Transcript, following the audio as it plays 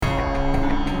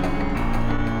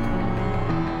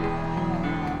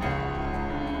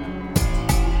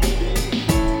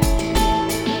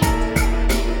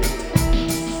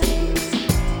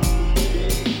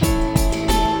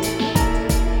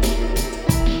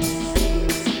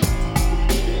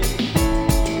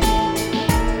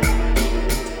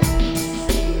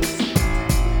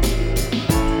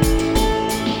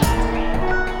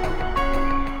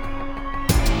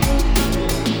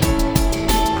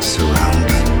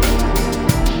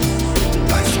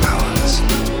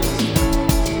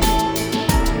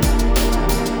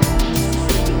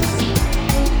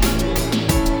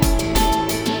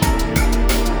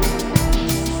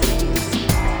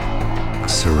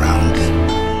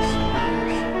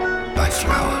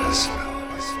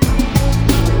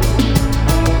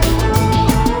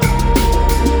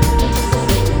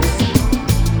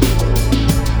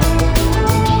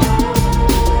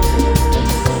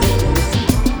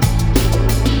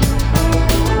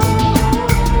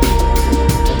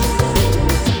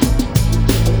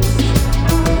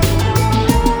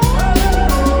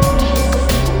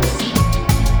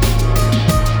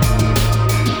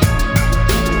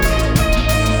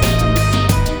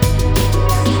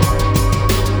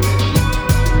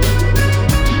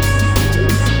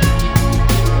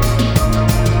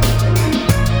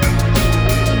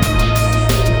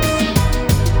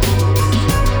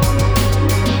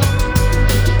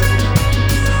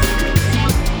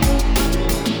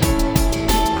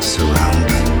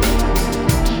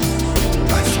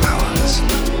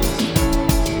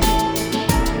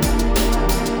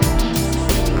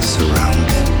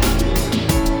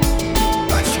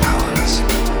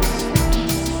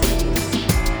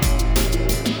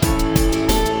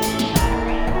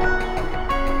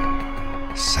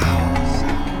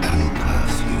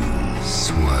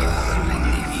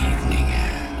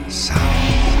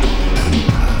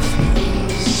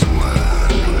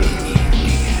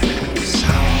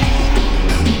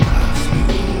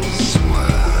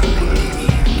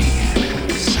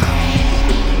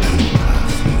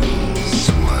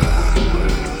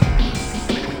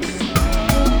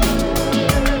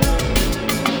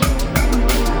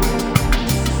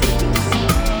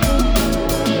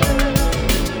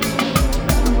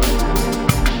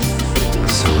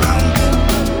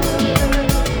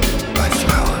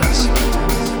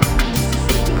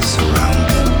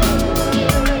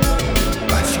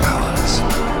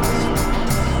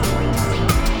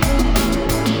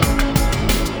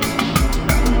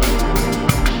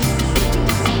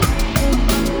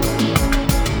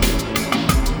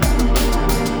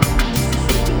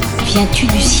Viens-tu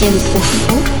du ciel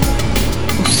profond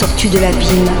ou sors-tu de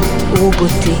l'abîme, ô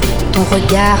beauté? Ton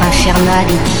regard infernal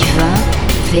et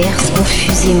divin verse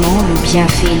confusément le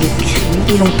bienfait et le crime,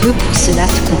 et l'on peut pour cela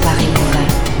te comparer au vin.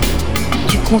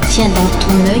 Tu contiens dans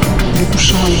ton œil le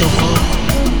couchant et l'aurore.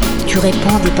 Tu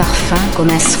répands des parfums comme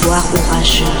un soir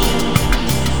orageux.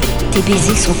 Tes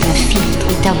baisers sont un filtre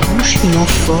et ta bouche une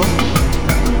amphore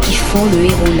qui font le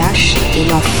héros lâche et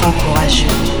l'enfant courageux.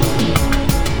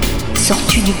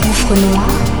 Sors-tu du gouffre noir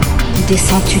ou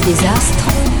descends-tu des astres?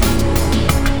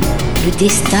 Le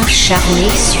destin charmé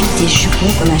suit tes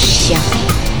jupons comme un chien.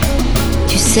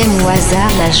 Tu sèmes au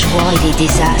hasard la joie et les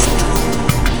désastres.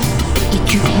 Et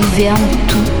tu gouvernes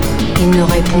tout et ne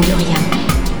réponds de rien.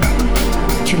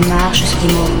 Tu marches sur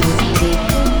des morts beautés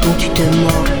dont tu te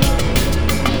moques.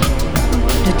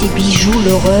 De tes bijoux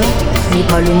l'horreur n'est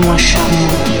pas le moins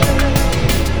charmant.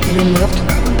 Le meurtre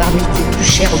parmi tes plus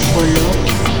chères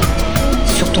breloques.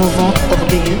 Sur ton ventre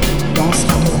orgueilleux danse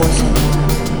amoureusement.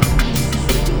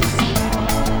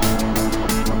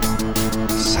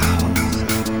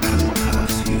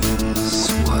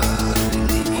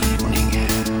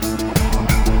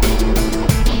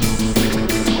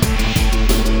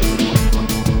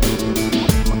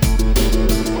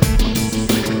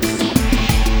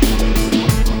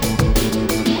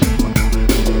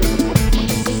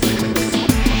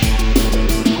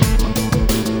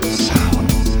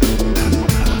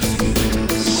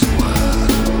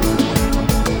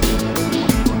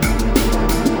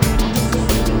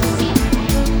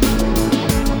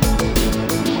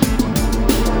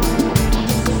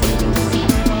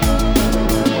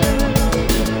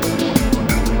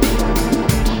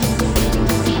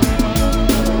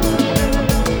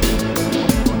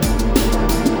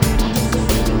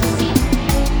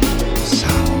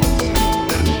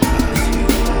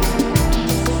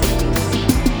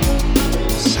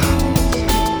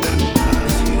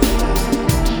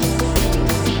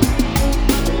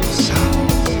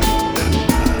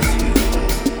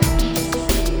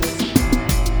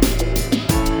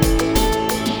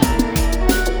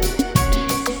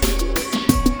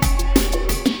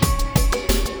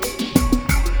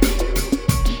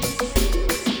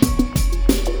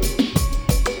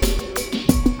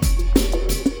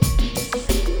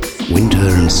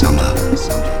 Winter and summer,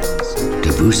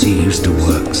 Debussy used to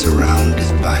work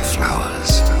surrounded by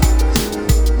flowers.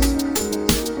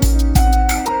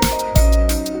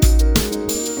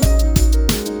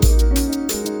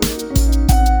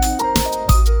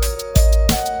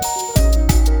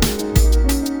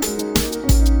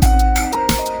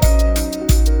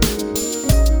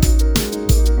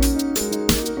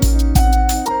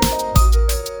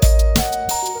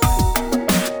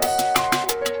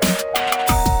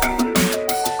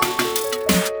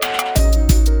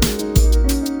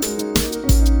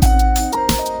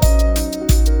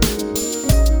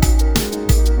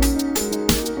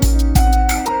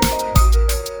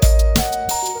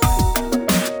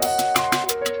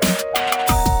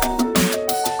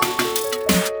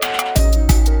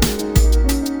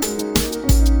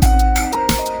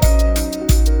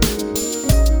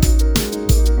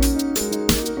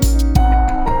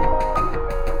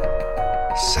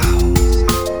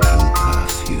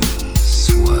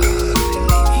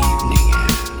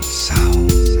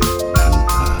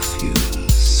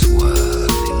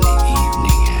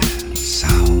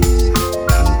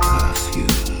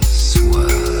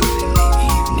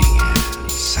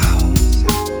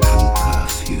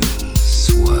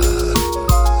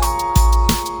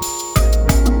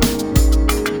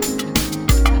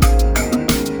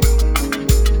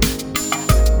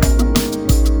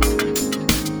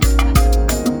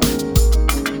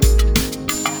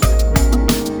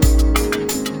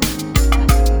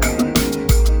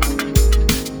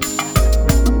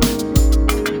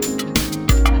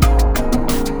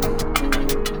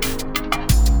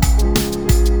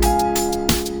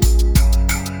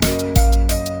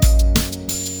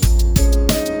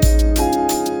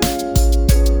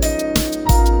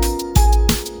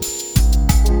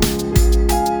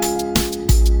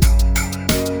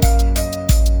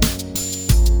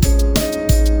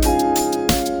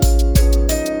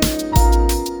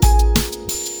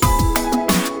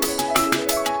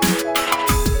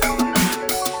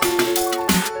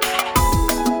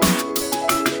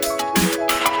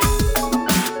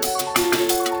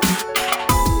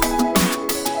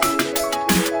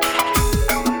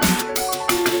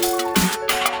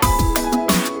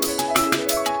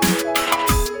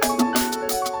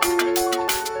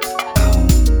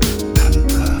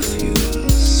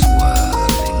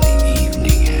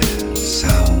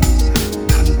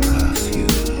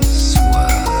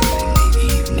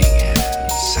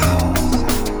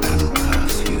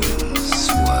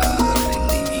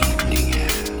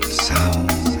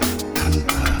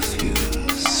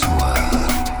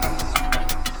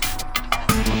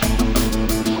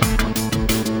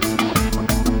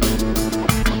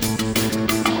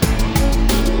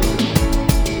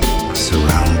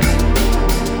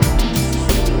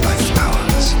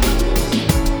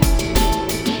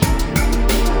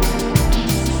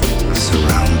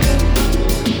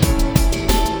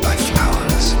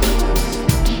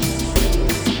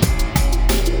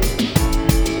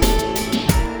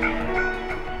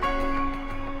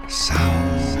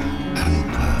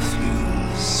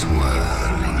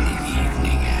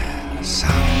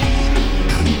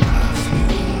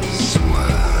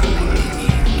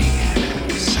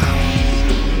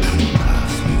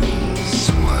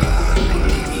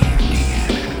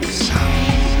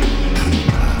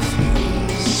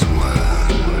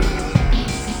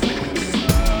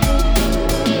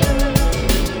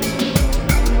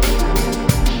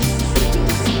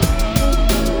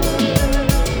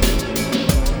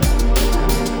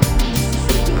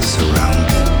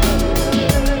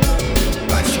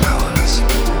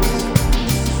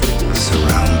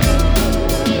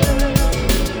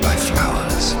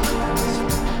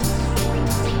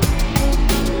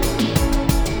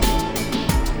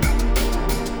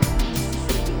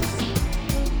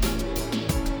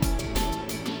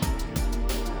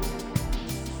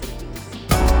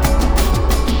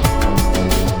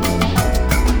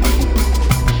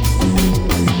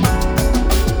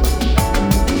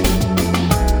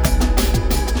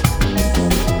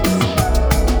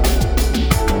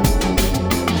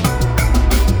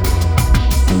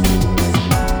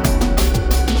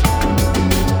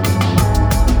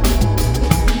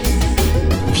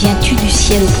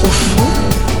 ciel profond,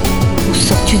 où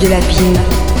sors-tu de l'abîme,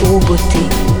 ô beauté?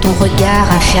 Ton regard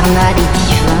infernal et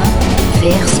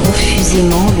divin verse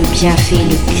confusément le bienfait et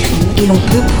le crime, et l'on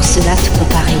peut pour cela te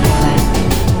comparer au vin.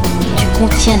 Tu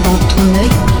contiens dans ton œil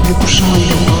le couchant et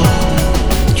le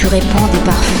mort. Tu répands des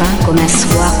parfums comme un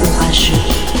soir orageux.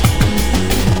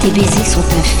 Tes baisers sont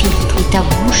un filtre et ta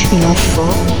bouche une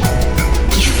amphore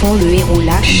qui font le héros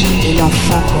lâche et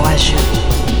l'enfant courageux.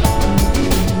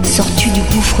 Sors-tu du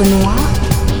gouffre noir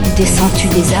ou descends-tu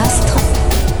des astres?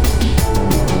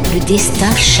 Le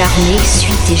destin charmé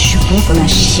suit tes jupons comme un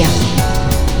chien.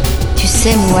 Tu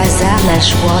sèmes au hasard la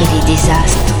joie et les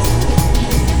désastres.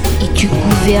 Et tu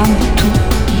gouvernes tout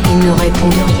et ne réponds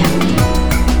de rien.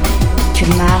 Tu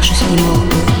marches sur les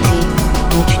mortalités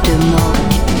dont tu te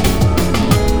moques.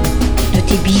 De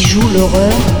tes bijoux,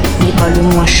 l'horreur n'est pas le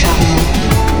moins charmant.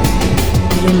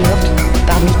 Et le meurtre,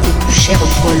 parmi tes plus chers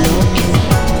prologues,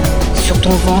 sur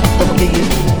ton ventre orgueilleux,